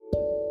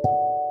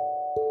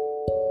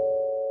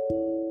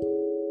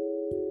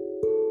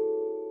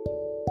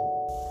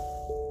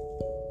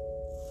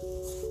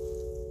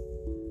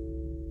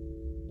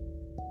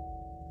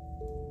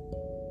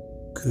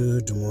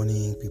Good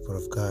morning, people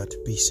of God.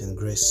 Peace and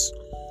grace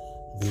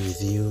be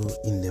with you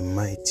in the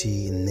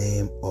mighty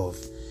name of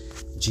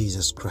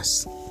Jesus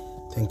Christ.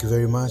 Thank you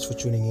very much for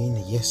tuning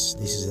in. Yes,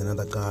 this is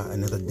another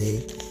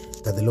day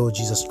that the Lord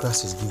Jesus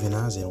Christ has given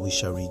us, and we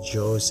shall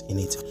rejoice in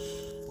it.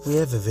 We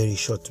have a very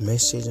short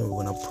message, and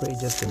we're going to pray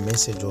just a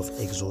message of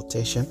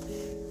exhortation,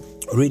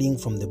 reading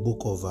from the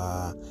book of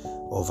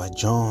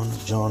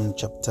John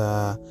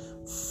chapter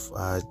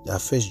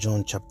 1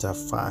 John chapter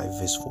 5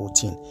 verse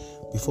 14.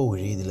 Before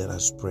we read, let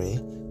us pray.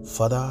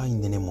 Father,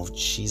 in the name of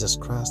Jesus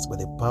Christ, by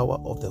the power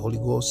of the Holy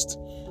Ghost,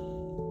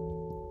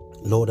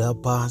 Lord,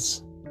 help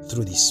us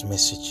through this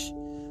message.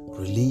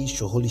 Release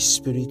your Holy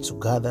Spirit to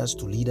guide us,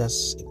 to lead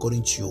us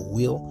according to your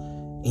will,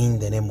 in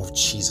the name of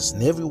Jesus.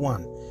 And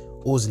everyone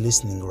who's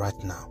listening right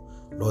now,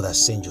 Lord, I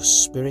send your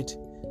Spirit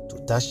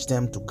to touch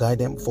them, to guide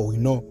them, for we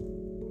know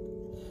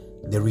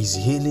there is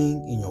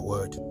healing in your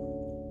word.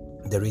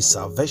 There is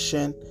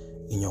salvation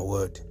in your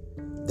word.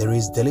 There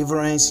is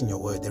deliverance in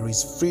your word. There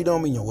is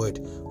freedom in your word.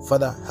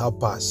 Father,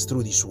 help us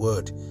through this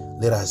word.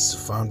 Let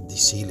us find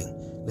this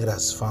healing. Let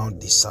us find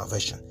this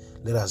salvation.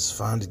 Let us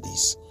find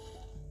this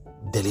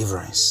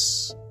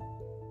deliverance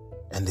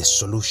and the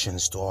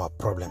solutions to our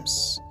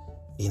problems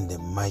in the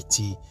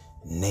mighty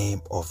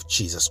name of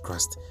Jesus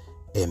Christ.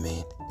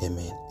 Amen.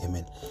 Amen.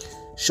 Amen.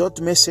 Short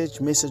message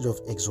of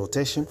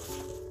exhortation,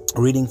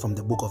 reading from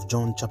the book of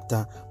John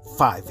chapter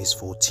 5 verse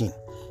 14.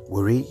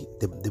 We read,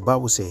 the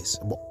Bible says,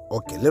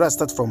 okay, let us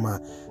start from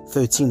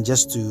 13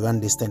 just to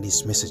understand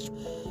this message.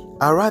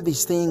 I write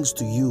these things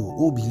to you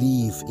who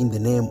believe in the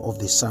name of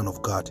the Son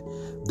of God,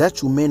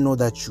 that you may know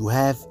that you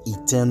have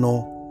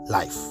eternal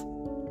life.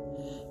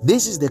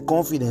 This is the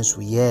confidence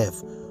we have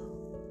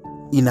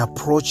in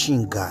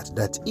approaching God,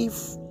 that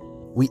if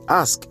we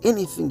ask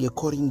anything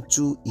according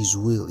to his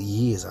will,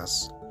 he hears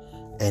us.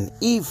 And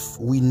if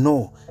we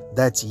know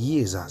that he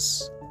hears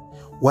us,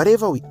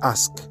 whatever we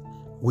ask,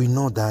 we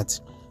know that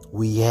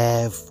we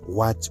have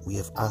what we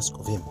have asked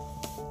of him.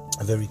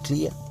 Very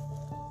clear.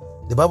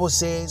 The Bible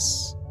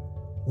says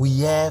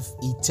we have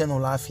eternal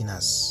life in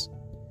us.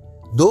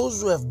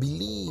 Those who have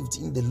believed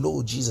in the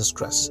Lord Jesus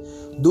Christ,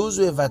 those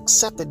who have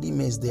accepted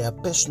him as their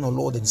personal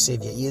Lord and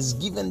Savior, he has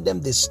given them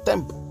the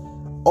stamp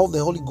of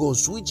the Holy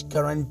Ghost, which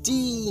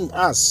guaranteeing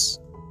us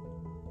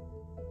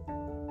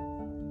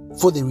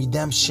for the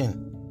redemption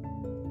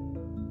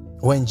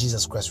when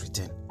Jesus Christ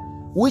returned,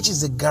 which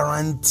is a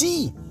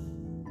guarantee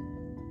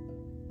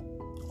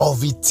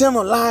of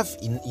eternal life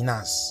in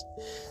us.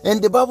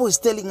 And the Bible is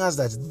telling us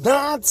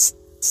that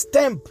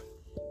stamp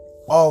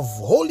of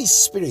Holy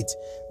Spirit,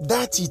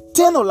 that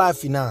eternal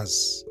life in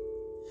us,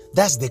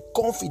 that's the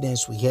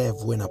confidence we have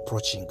when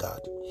approaching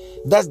God.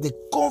 That's the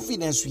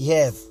confidence we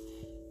have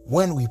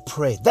when we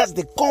pray. That's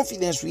the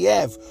confidence we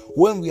have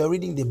when we are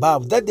reading the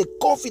Bible. That's the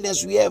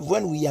confidence we have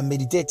when we are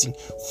meditating.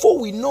 For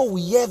we know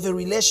we have a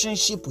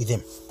relationship with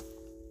him.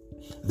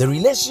 The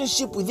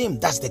relationship with him,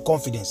 that's the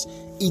confidence.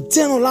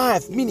 Eternal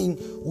life, meaning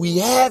we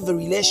have a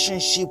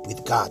relationship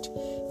with God.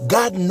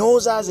 God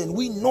knows us and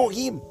we know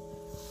him.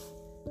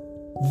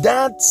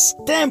 That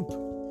stamp,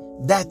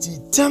 that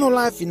eternal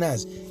life in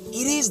us,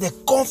 it is the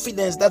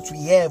confidence that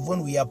we have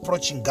when we are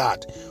approaching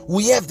God.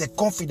 We have the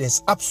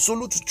confidence,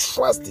 absolute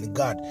trust in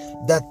God,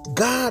 that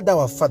God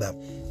our Father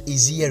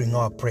is hearing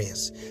our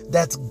prayers.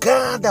 That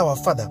God our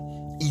Father,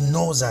 he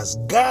knows us.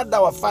 God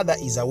our Father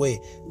is aware.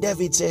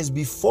 David says,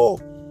 before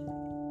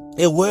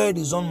a word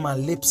is on my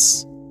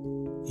lips,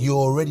 you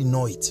already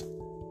know it.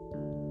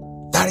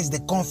 That is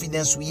the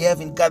confidence we have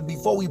in God.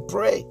 Before we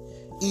pray,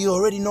 he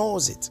already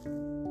knows it.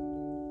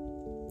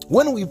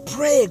 When we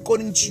pray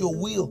according to your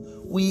will,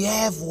 we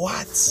have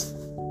what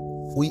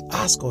we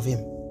ask of him.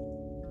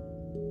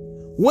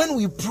 When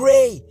we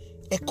pray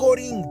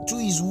according to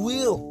his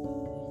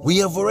will, we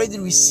have already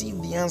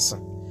received the answer.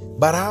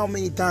 But how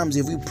many times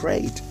have we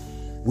prayed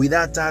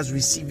without us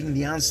receiving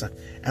the answer,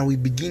 and we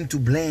begin to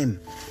blame,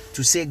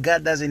 to say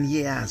God doesn't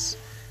hear us,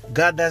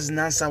 God doesn't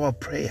answer our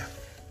prayer?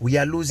 We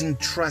are losing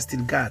trust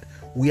in God.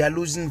 We are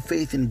losing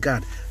faith in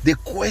God. The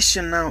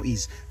question now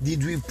is,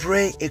 did we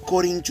pray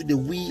according to the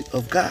will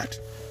of God?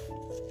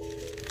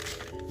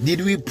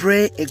 Did we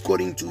pray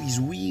according to his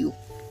will?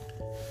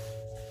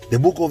 The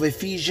book of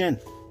Ephesians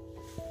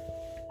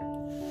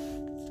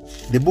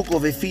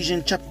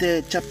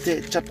chapter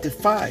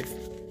 5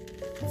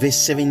 verse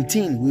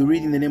 17, we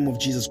read in the name of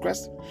Jesus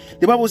Christ.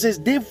 The Bible says,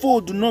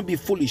 therefore do not be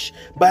foolish,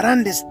 but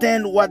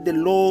understand what the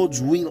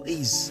Lord's will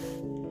is.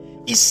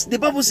 The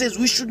Bible says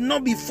we should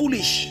not be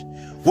foolish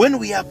when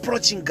we are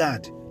approaching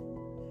God.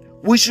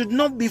 We should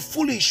not be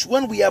foolish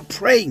when we are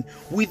praying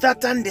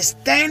without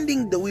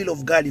understanding the will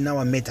of God in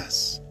our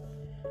matters.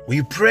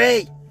 We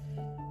pray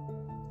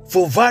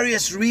for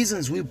various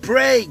reasons. We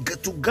pray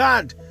to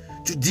God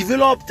to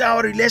develop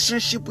our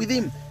relationship with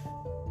him.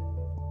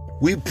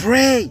 We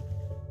pray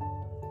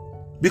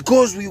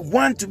because we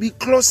want to be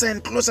closer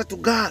and closer to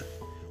God.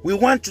 We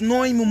want to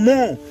know him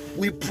more.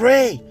 We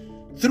pray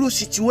through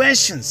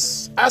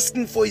situations,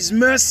 asking for his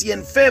mercy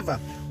and favor.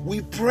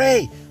 We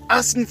pray,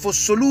 asking for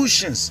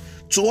solutions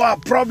to our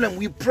problem.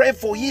 We pray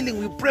for healing.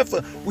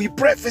 We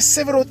pray for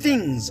several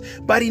things.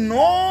 But in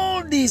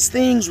all these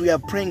things we are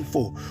praying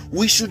for,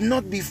 we should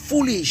not be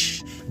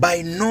foolish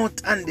by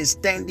not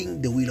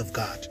understanding the will of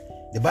God.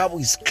 The Bible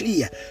is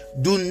clear.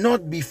 Do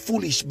not be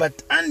foolish, but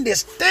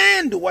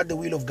understand what the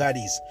will of God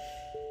is.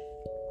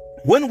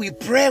 When we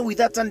pray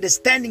without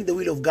understanding the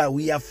will of God,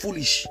 we are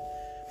foolish,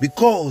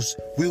 because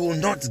we will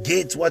not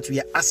get what we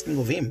are asking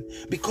of Him.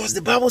 Because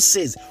the Bible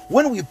says,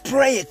 when we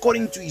pray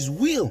according to His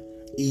will,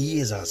 He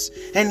hears us.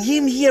 And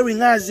Him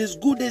hearing us is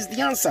good as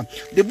the answer.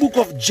 The book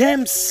of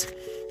James.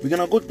 We're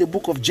going to go to the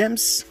book of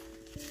James.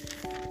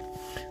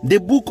 The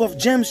book of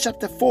James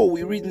chapter 4.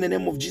 We read in the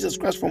name of Jesus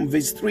Christ from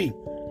verse 3.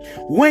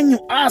 When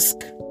you ask,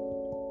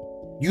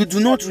 you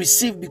do not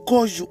receive,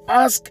 because you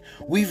ask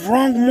with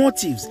wrong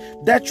motives,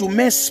 that you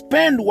may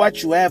spend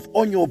what you have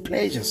on your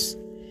pleasures.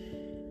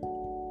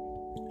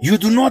 You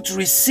do not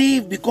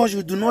receive because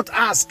you do not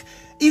ask.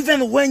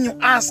 Even when you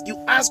ask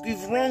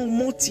with wrong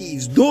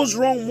motives. Those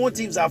wrong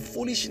motives are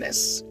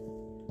foolishness.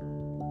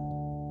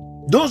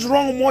 Those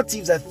wrong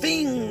motives are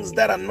things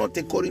that are not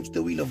according to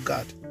the will of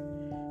God.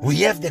 We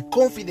have the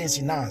confidence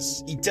in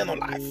us. Eternal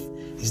life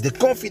is the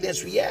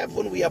confidence we have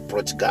when we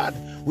approach God.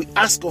 We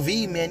ask of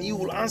Him and He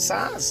will answer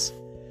us.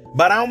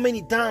 But how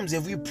many times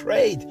have we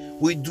prayed,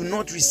 we do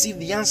not receive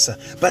the answer?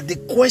 But the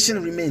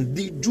question remains,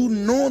 did you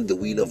know the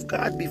will of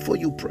God before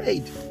you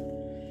prayed?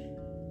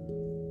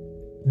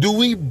 Do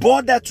we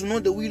bother to know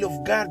the will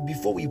of God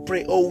before we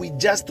pray, or we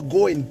just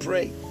go and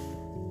pray?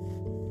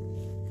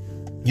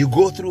 You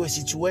go through a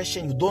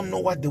situation, you don't know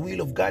what the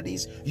will of God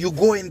is, you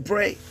go and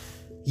pray.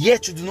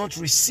 Yet you do not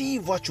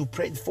receive what you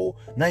prayed for.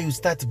 Now you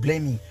start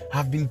blaming.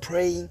 I've been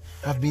praying,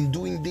 I've been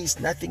doing this,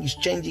 nothing is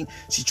changing,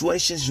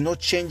 situations is not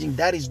changing,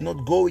 that is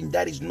not going,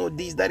 that is not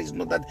this, that is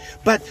not that.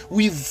 But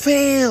we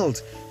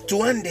failed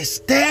to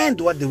understand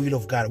what the will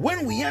of God.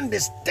 When we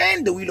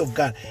understand the will of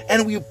God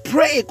and we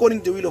pray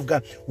according to the will of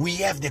God, we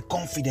have the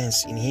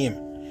confidence in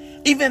Him.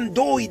 Even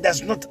though He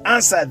does not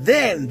answer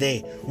there and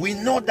there, we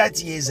know that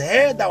He has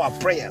heard our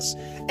prayers.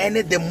 And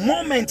at the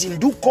moment, in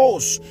due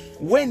course,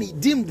 when He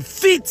deemed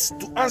fit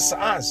to answer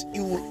us, He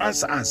will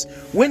answer us.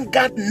 When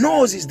God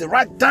knows it's the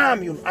right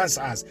time, He will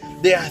answer us.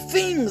 There are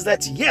things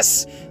that,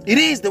 yes, it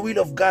is the will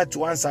of God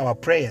to answer our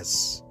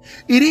prayers.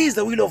 It is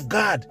the will of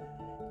God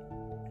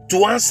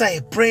to answer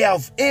a prayer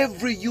of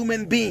every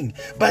human being.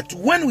 But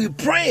when we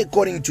pray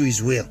according to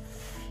His will,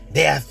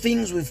 there are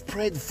things we've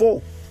prayed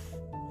for,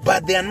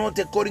 but they are not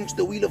according to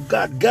the will of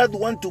God. God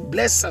wants to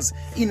bless us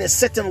in a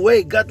certain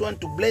way. God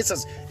wants to bless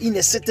us in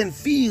a certain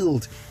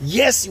field.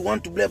 Yes, He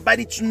wants to bless, but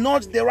it's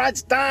not the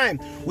right time.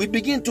 We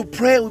begin to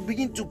pray,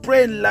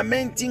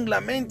 lamenting,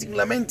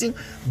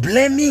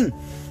 blaming.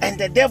 And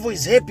the devil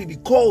is happy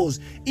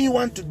because he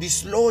wants to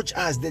dislodge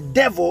us. The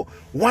devil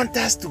wants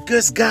us to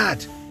curse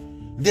God.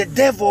 The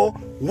devil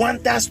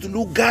wants us to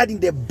look God in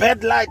the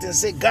bad light and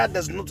say God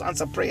does not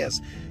answer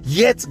prayers.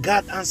 Yet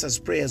God answers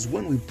prayers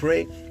when we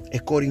pray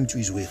according to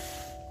His will.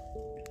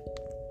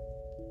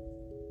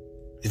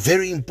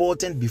 Very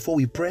important, before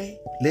we pray,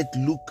 let's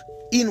look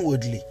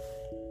inwardly.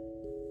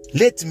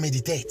 Let's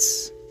meditate.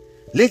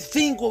 Let's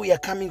think where we are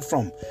coming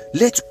from.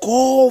 Let's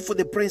call for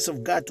the presence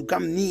of God to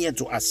come near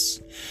to us.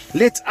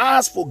 Let's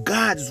ask for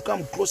God to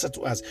come closer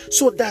to us,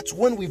 so that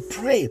when we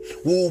pray,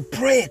 we will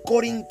pray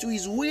according to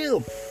His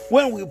will.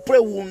 When we pray,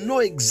 we will know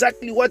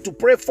exactly what to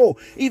pray for.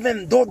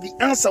 Even though the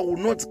answer will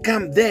not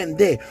come there and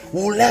there,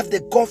 we will have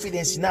the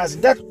confidence in us.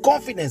 That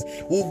confidence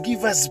will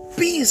give us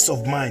peace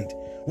of mind.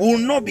 We will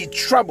not be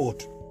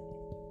troubled.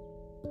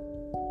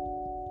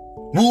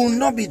 We will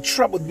not be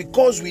troubled,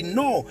 because we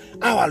know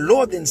our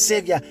Lord and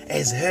Savior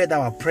has heard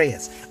our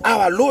prayers.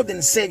 Our Lord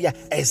and Savior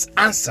has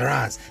answered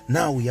us.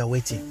 Now we are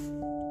waiting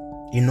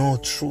in all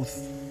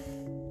truth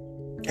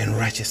and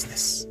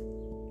righteousness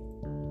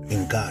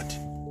in God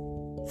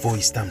for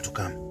His time to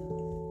come.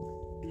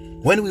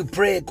 When we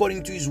pray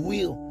according to His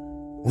will,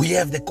 we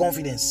have the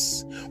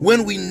confidence.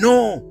 When we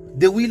know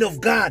the will of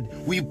God,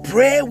 we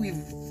pray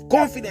with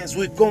confidence,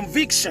 with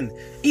conviction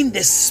in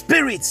the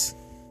Spirit.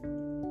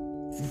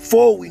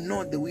 For we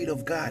know the will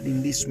of God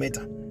in this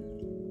matter.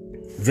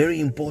 Very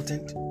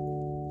important.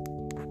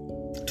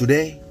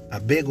 Today, I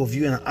beg of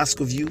you and I ask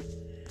of you,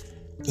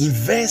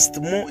 invest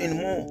more and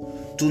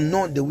more to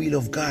know the will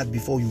of God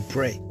before you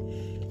pray.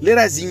 Let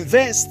us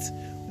invest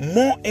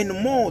more and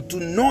more to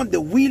know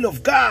the will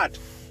of God,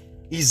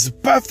 His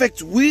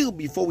perfect will,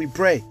 before we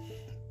pray,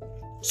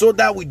 so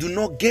that we do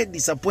not get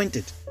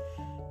disappointed,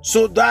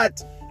 so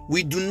that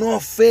we do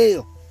not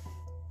fail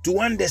to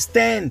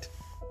understand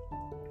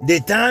the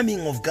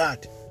timing of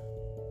God.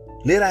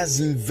 Let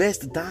us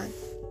invest time.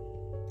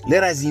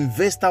 Let us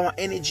invest our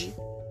energy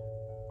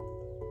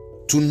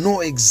to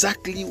know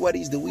exactly what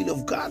is the will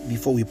of God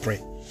before we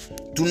pray.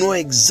 To know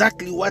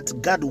exactly what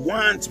God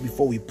wants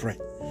before we pray.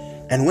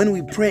 And when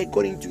we pray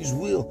according to His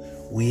will,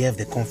 we have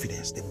the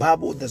confidence. The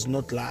Bible does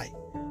not lie.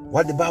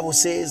 What the Bible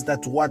says,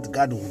 that's what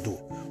God will do.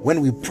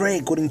 When we pray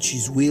according to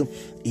His will,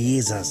 He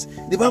hears us.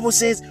 The Bible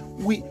says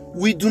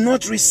we do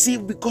not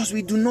receive because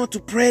we do not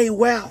pray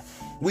well.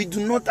 We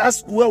do not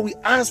ask well. We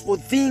ask for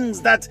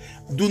things that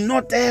do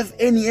not have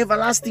any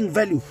everlasting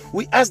value.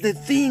 We ask the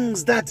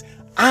things that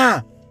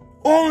are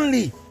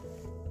only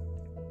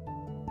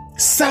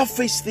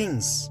selfish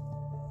things,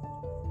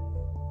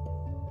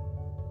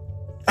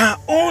 are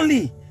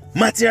only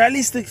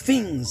materialistic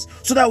things,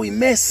 so that we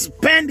may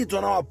spend it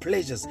on our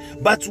pleasures.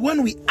 But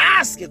when we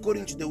ask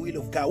according to the will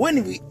of God,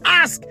 when we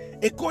ask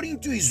according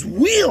to His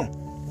will,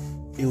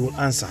 He will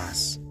answer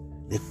us.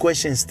 The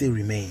question still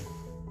remains: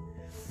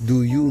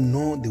 do you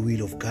know the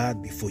will of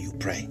God before you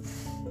pray?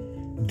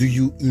 Do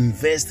you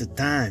invest the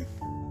time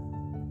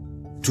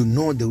to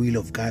know the will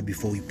of God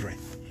before we pray?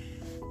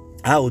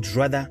 I would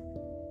rather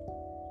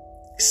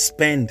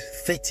spend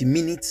 30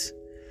 minutes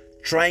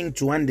trying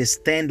to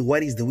understand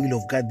what is the will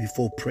of God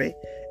before pray,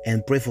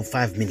 and pray for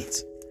 5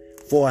 minutes.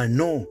 For I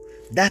know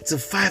that's a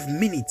 5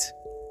 minutes.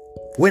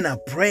 When I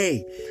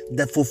pray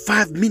that for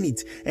 5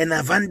 minutes and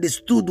I've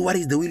understood what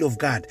is the will of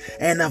God,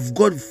 and I've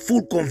got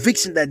full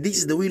conviction that this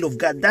is the will of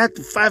God, that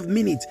 5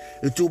 minutes,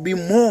 it will be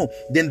more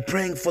than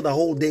praying for the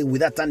whole day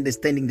without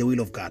understanding the will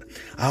of God.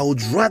 I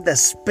would rather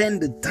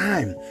spend the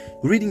time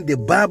reading the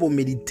Bible,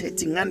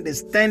 meditating,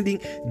 understanding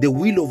the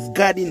will of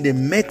God in the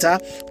matter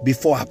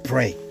before I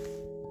pray,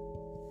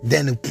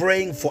 than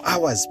praying for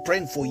hours,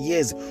 praying for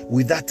years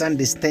without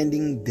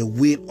understanding the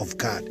will of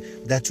God.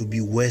 That will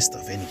be waste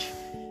of energy.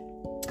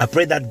 I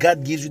pray that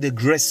God gives you the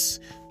grace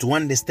to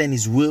understand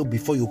His will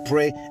before you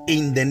pray,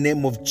 in the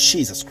name of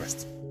Jesus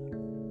Christ.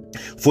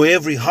 For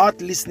every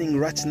heart listening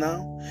right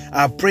now,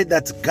 I pray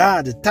that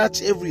God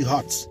touch every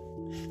heart.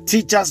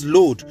 Teach us,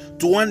 Lord,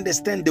 to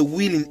understand the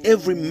will in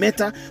every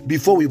matter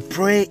before we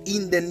pray,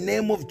 in the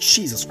name of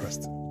Jesus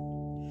Christ.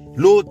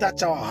 Lord,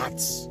 touch our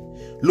hearts.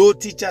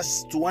 Lord, teach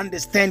us to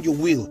understand your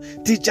will.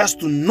 Teach us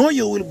to know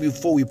your will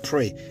before we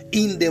pray,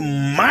 in the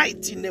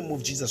mighty name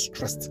of Jesus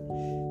Christ.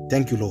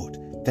 Thank you, Lord.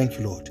 Thank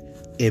you, Lord.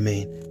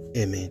 Amen.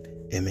 Amen.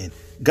 Amen.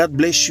 God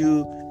bless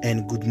you,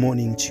 and good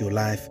morning to your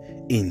life,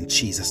 in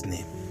Jesus'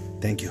 name.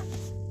 Thank you.